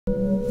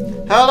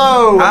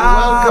Hello,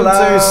 welcome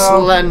to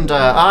Slender.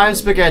 I'm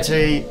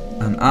Spaghetti.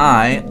 And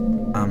I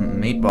am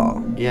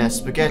Meatball. Yeah,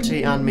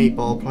 Spaghetti and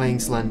Meatball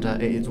playing Slender.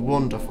 It is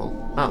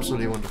wonderful.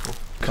 Absolutely wonderful.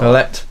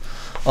 Collect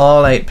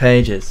all 8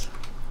 pages.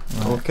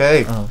 Right.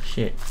 Okay. Oh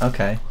shit.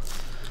 Okay.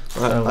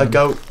 So, I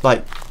go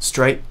like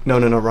straight. No,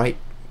 right.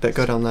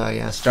 Go down there.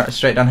 Yeah.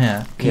 Straight down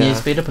here. Can you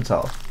speed up at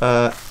all?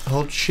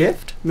 Hold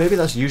shift. Maybe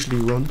that's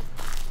usually run.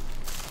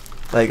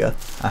 There you go.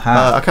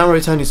 Aha. I can't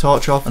really turn your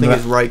torch off. I think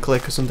it's right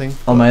click or something.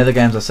 On my other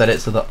games I set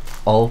it so that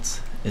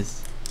alt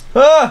is...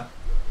 Ah!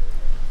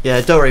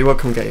 Yeah, don't worry, he won't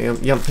come get you.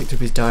 You haven't picked up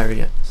his diary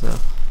yet, so...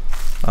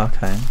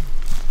 Okay.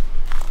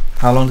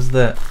 How long does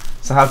the...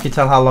 So how can you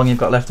tell how long you've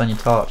got left on your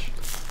torch?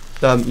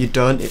 You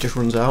don't, it just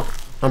runs out.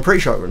 I'm pretty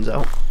sure it runs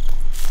out.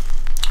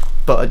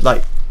 But I'd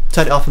like,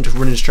 turn it off and just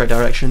run in a straight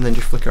direction, then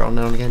just flicker on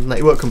now and again. Like,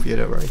 it won't come for you,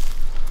 don't worry.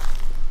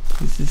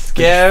 This is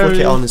scary. Flick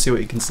it on and see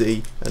what you can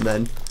see, and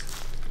then...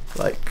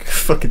 Like,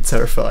 fucking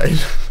terrifying.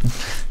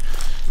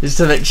 Just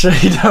to make sure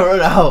you don't run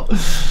out.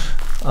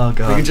 Oh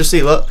god. You can just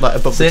see, look, like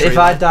above the tree. If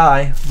I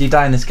die, do you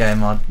die in this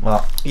game or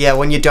what? Yeah,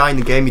 when you die in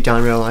the game, you die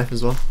in real life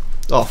as well.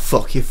 Oh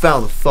fuck, you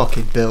found the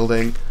fucking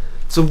building.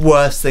 It's the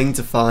worst thing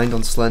to find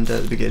on Slender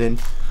at the beginning.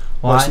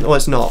 Why? Well,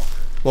 it's not.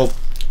 Well,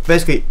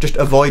 basically, just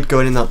avoid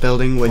going in that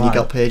building when you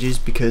got pages,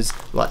 because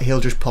like he'll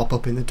just pop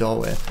up in the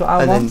doorway. But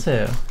I want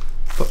to.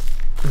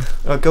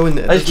 But go in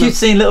there. I just keep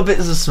seeing little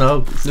bits of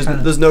smoke.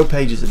 There's no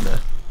pages in there.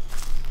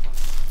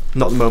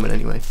 Not at the moment,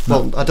 anyway.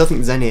 No. Well, I don't think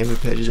there's any other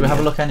pages. Should we have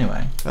a look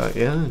anyway?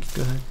 Yeah,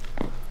 go ahead.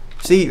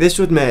 See, this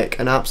would make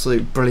an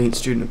absolute brilliant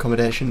student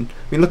accommodation. I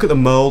mean, look at the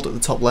mould at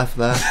the top left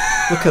there.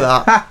 Look at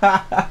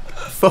that.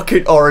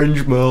 Fucking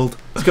orange mould.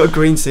 It's got a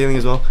green ceiling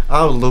as well.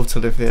 I would love to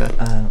live here.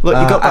 Look,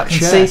 you got that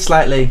chair. I can see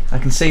slightly. I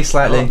can see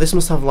slightly. Oh, this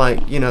must have,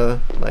 like, you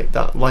know, like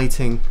that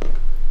lighting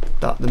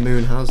that the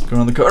moon has. Go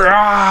on the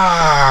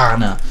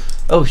no.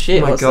 Oh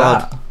shit, what's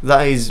that?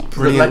 That is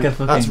brilliant. Like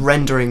that's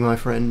rendering, my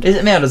friend. Is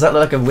it me or does that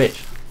look like a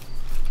witch?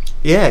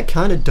 Yeah, it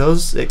kind of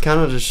does. It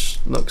kind of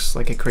just looks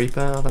like a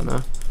creeper. I don't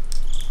know.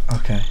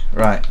 Okay,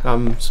 right.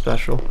 I'm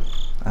special.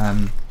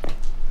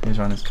 Who's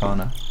around this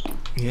corner?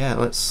 Yeah,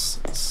 let's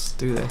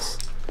do this.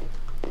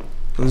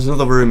 There's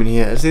another room in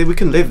here. See, we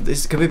can live.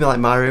 This could be like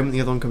my room.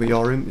 The other one could be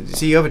your room.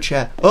 See, you have a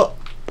chair.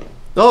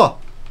 Oh!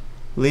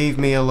 Leave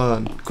me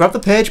alone. Grab the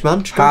page,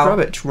 man. Just go grab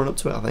it. Just run up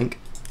to it. I think.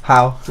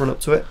 How? Run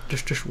up to it.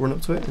 Just run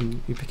up to it,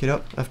 and you pick it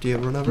up after you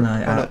run over. No,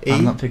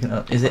 I'm not picking it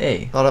up. Is it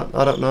E?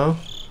 I don't know.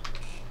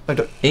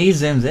 E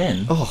zooms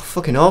in. Oh,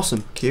 fucking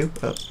awesome. Q.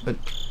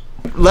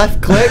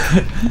 Left click.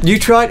 You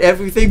tried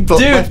everything but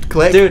left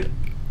click. Dude.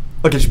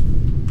 Okay, just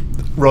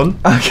run.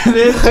 I can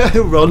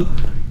hear. Run.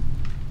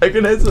 I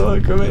can hear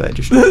someone coming.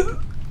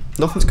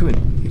 Nothing's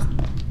coming.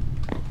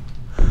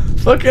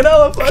 Fucking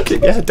hell, just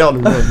keep your head down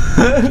and run.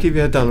 Just keep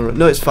your head down and run.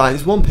 No, it's fine.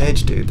 It's one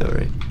page, dude. Don't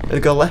worry.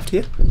 And go left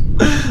here.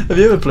 Have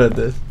you ever played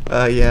this?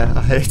 Yeah,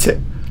 I hate it.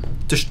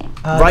 Just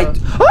right.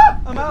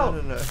 I'm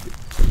out. No.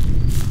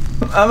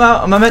 I'm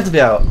out. Am I meant to be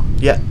out?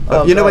 Yeah.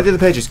 You know where the other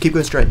page is. Keep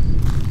going straight.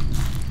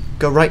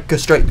 Go right, go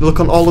straight. Look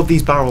on all of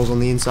these barrels on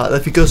the inside.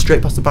 If you go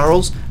straight past the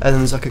barrels, and then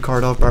there's like a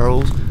corridor of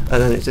barrels,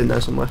 and then it's in there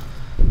somewhere.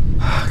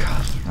 Oh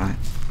god. Right.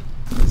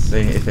 Let's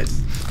see if it's...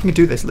 You can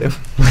do this, Liam.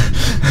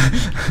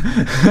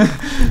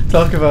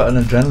 Talk about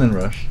an adrenaline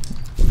rush.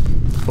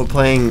 We're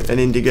playing an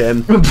indie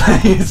game.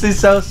 This is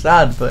so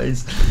sad, but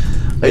it's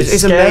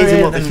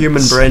amazing what the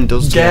human brain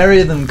does to you.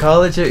 Scarier than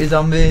Call of Duty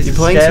Zombies. You're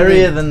playing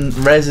scarier than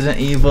Resident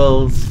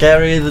Evil.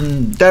 Scarier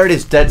than... There it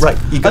is. Dead. Right.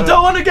 I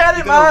don't want to get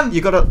it, man.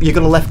 You gotta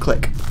left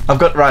click. I've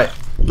got right.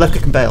 Left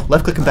click and bail.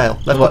 Left click and bail.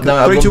 Left click.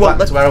 No, 3, 2, 1.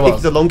 Back to where I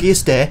was. The longer you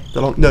stay,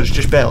 the long. No,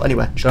 just bail.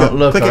 Anyway, just don't go.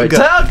 Look. Click Right. it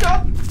and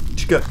go.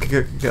 Just go.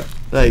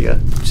 There you go.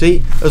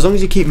 See, as long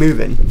as you keep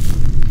moving,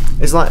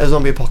 it's like a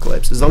zombie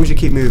apocalypse. As long as you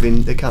keep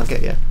moving, they can't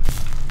get you.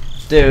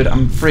 Dude,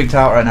 I'm freaked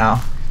out right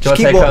now. Just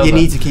keep walking. You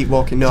need to keep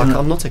walking. No,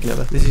 I'm not taking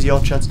over. This is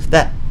your chance.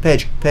 There,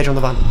 page on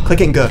the van.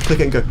 Click it and go. Click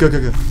it and go. Go.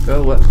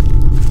 Go what?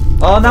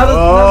 Oh no!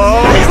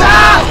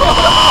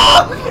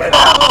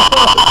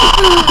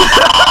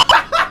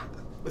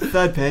 The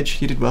third page,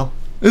 you did well.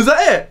 Is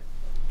that it?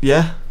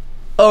 Yeah.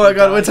 Oh my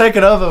god, we're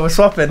taking over. We're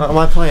swapping. Am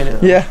I playing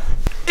it? Yeah.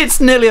 It's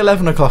nearly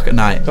 11 o'clock at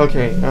night.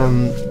 Okay.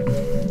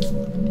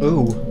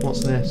 Ooh,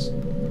 what's this?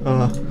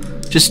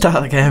 Just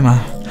start the game,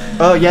 man.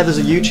 Oh yeah, there's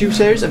a YouTube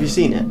series. Have you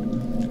seen it?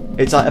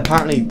 It's like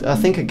apparently I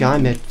think a guy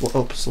made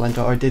up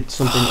Slender or did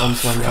something on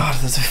Slender. God,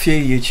 there's a few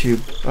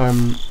YouTube.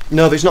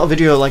 No, but it's not a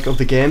video like of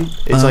the game.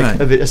 It's like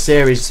a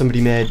series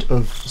somebody made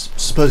of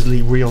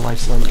supposedly real life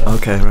Slender.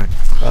 Okay, right.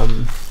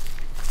 Oh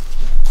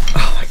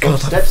my god,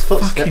 Steps.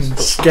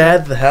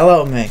 Scared the hell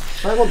out of me.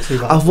 I want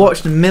to. I've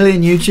watched a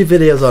million YouTube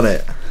videos on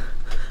it,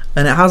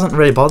 and it hasn't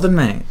really bothered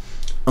me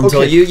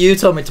until you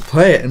told me to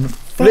play it. And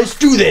let's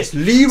do this,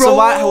 Leroy. So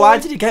why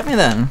did you get me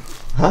then?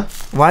 Huh?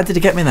 Why did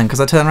he get me then? Because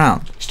I turned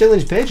around. Still in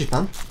his pages,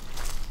 man.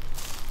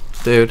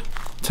 Dude,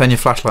 turn your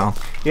flashlight on.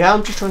 Yeah,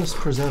 I'm just trying to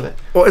preserve it.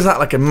 What is that?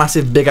 Like a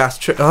massive big ass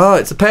trick? Oh,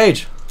 it's a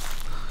page.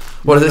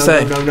 What does it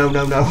say? No.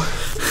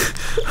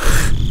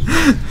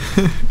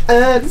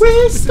 And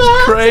we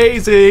start.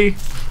 Crazy.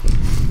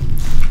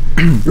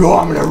 Oh,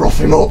 I'm gonna rough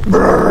him up.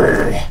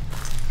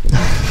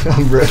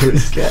 I'm really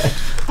scared.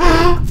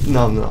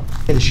 No, I'm not.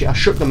 Hey, the shit. I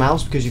shook the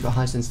mouse because you've got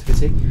high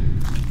sensitivity.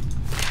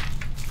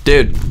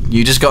 Dude,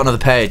 you just got another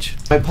page.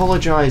 I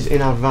apologise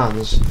in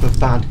advance for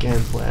bad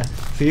gameplay.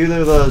 For you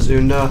those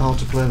who know how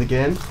to play the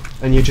game,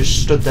 and you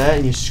just stood there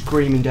and you're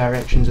screaming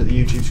directions at the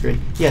YouTube screen.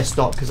 Yeah,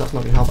 stop, because that's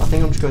not going to help. I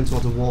think I'm just going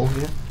towards a wall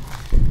here.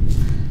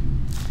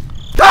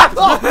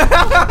 Oh!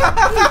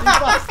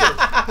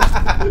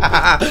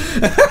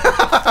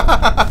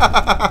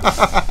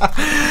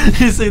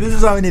 You see, this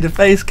is why we need a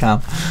face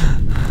cam.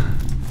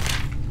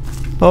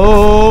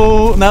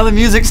 Oh, now the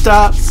music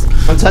starts.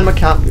 I'm telling my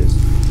cat this.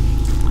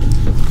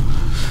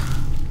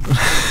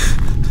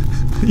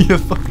 You're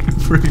fucking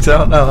freaked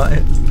out now, aren't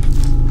you?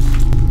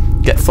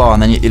 Get 4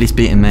 and then you're at least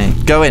beating me.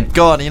 Go in,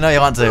 go on, you know you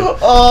want to.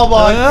 Oh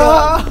my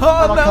god!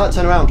 Oh, no. I can't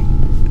turn around.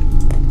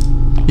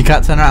 You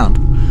can't turn around?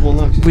 Well,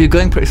 no. Well, you're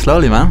going pretty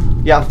slowly,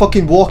 man. Yeah, I'm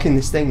fucking walking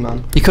this thing,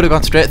 man. You could have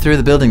gone straight through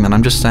the building then,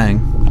 I'm just saying.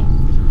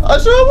 I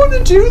don't want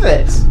to do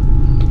this.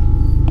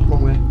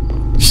 Wrong way.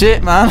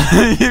 Shit, man.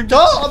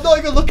 Don't, I'm not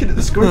even looking at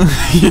the screen.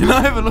 You're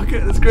not even looking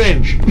at the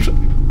screen.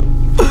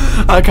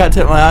 I can't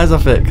take my eyes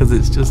off it because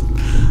it's just...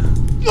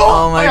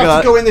 Oh my god. I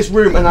have to go in this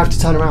room and I have to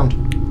turn around.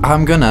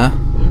 I'm gonna...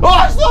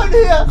 Oh, it's not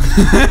here!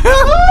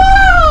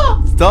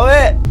 Stop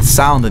it! The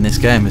sound in this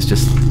game is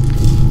just...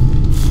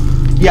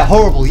 Yeah,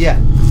 horrible, yeah.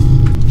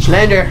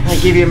 Slender, I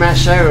give you my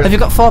soul. Have you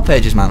got 4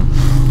 pages, man?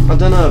 I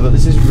don't know, but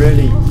this is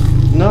really...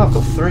 No, I've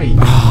got 3.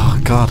 Oh,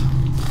 God.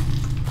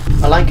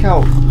 I like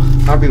how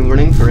I've been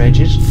running for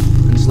ages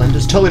and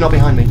Slender's totally not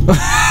behind me.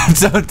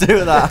 Don't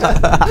do that.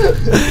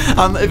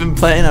 I'm not even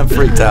playing, I'm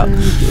freaked out.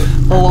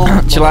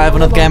 Shall I have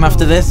another game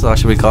after this, or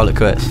should we call it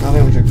quits? I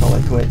think we should call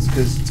it quits,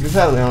 because to be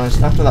fairly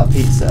honest, after that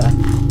pizza,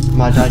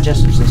 my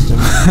digestive system...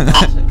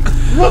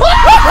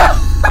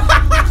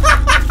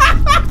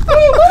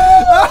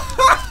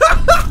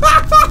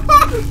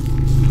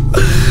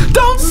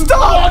 Don't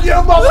stop, you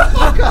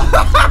motherfucker!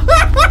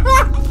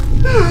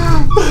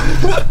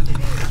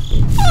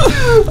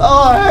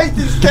 Oh, I hate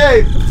this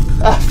game!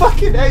 I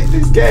fucking hate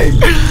this game!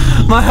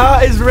 My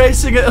heart is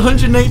racing at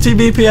 180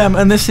 BPM,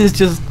 and this is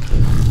just...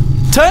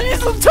 Turn your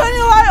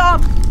light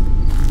on!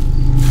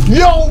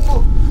 Yo!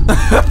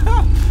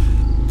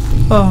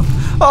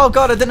 Oh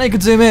god, I didn't know you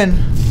could zoom in.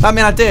 I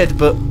mean, I did,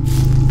 but...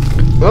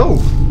 Oh.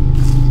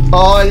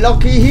 Oh,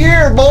 looky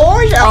here,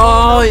 boys!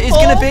 Oh, he's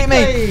gonna beat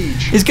me!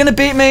 He's gonna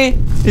beat me!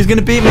 He's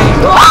gonna beat me!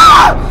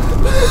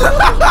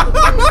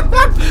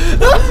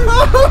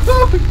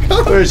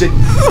 Where is he?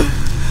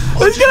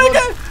 He's gonna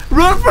get...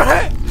 Run for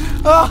it!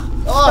 Oh,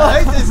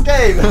 I hate this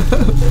game!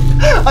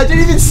 I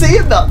didn't even see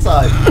him that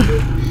time!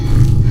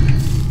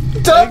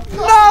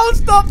 No,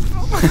 stop!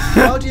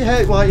 How do you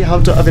hate why you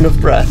have to have enough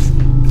breath?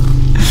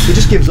 He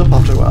just gives up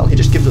after a while. He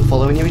just gives up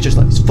following you. He's just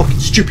like this fucking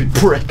stupid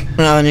prick.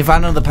 No, and you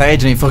find another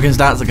page and he fucking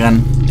starts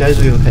again. There's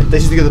the other page.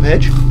 This is the other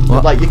page.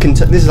 What? Like you can.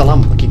 This is a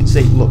landmark. You can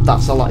see. Look,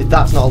 that's a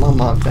that's not a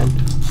landmark then.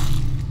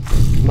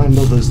 My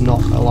mother's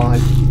not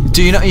alive.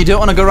 Do you know? You don't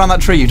want to go around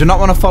that tree. You do not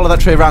want to follow that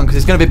tree around because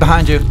it's going to be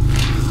behind you.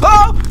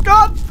 Oh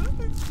God!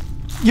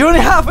 You're only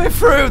halfway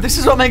through. This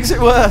is what makes it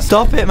worse.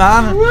 Stop it,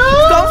 man.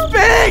 Stop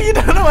spinning. You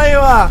don't know where you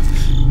are.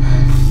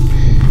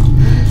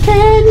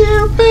 Can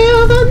you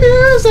feel the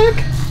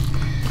music?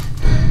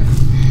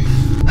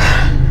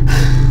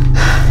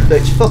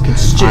 It's fucking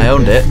stupid. I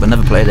owned it, but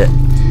never played it.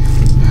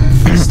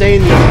 Stay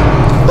in the...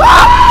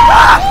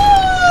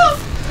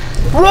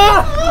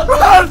 Run!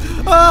 Run!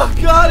 Oh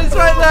God, it's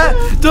right there!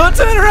 Don't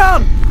turn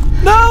around!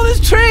 No, there's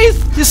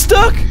trees! You're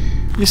stuck!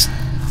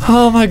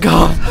 Oh my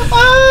God!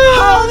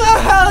 How the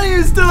hell are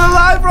you still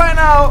alive right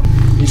now?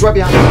 He's right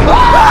behind me.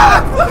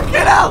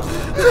 Fucking hell!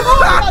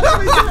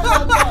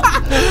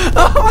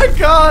 Oh my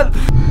God!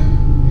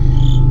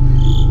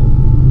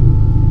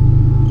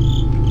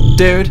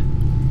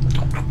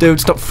 Dude,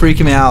 stop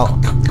freaking me out.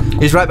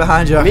 He's right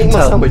behind you, I can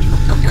tell. I'm eating my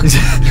sandwich.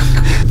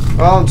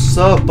 Oh, I'm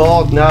so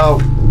bored now.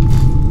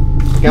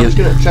 Okay, I'm just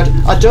gonna try to...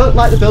 I don't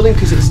like the building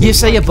because it's... You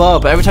say you're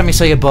bored, but every time you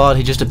say you're bored,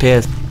 he just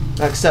appears.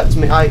 Accept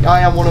me. I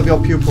am one of your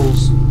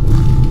pupils.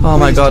 Oh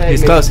my God,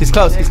 he's close, he's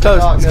close, he's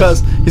close, he's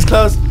close, he's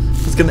close.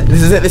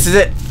 This is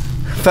it.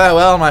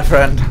 Farewell, my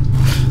friend.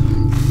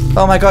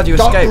 Oh my God, you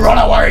escaped. Don't run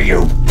away,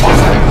 you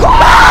pussy!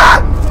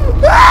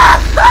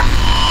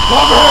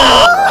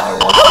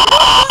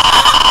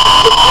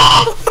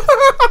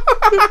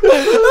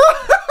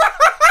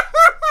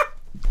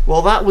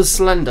 Well, that was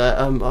Slender.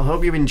 I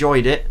hope you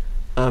enjoyed it.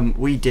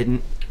 We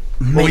didn't.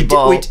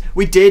 Well,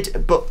 we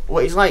did, but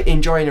well, it's like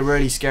enjoying a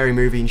really scary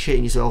movie and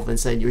shitting yourself and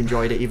saying you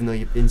enjoyed it even though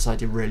you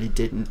inside you really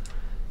didn't.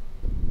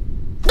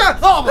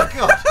 Oh my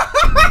God!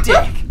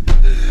 Dick!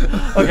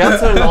 Okay, I'm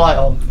turning the light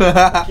on.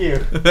 Fuck you.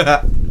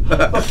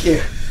 Fuck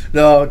you.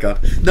 No, God.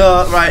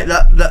 No, right,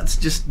 that's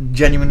just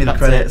genuinely the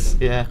credits.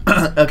 Yeah.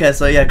 Okay,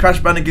 so yeah, Crash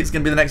Bandicoot's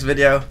gonna be the next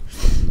video.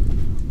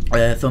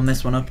 Thumb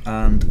this one up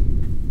and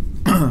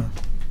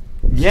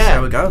yeah. see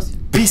how it goes.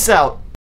 Peace out.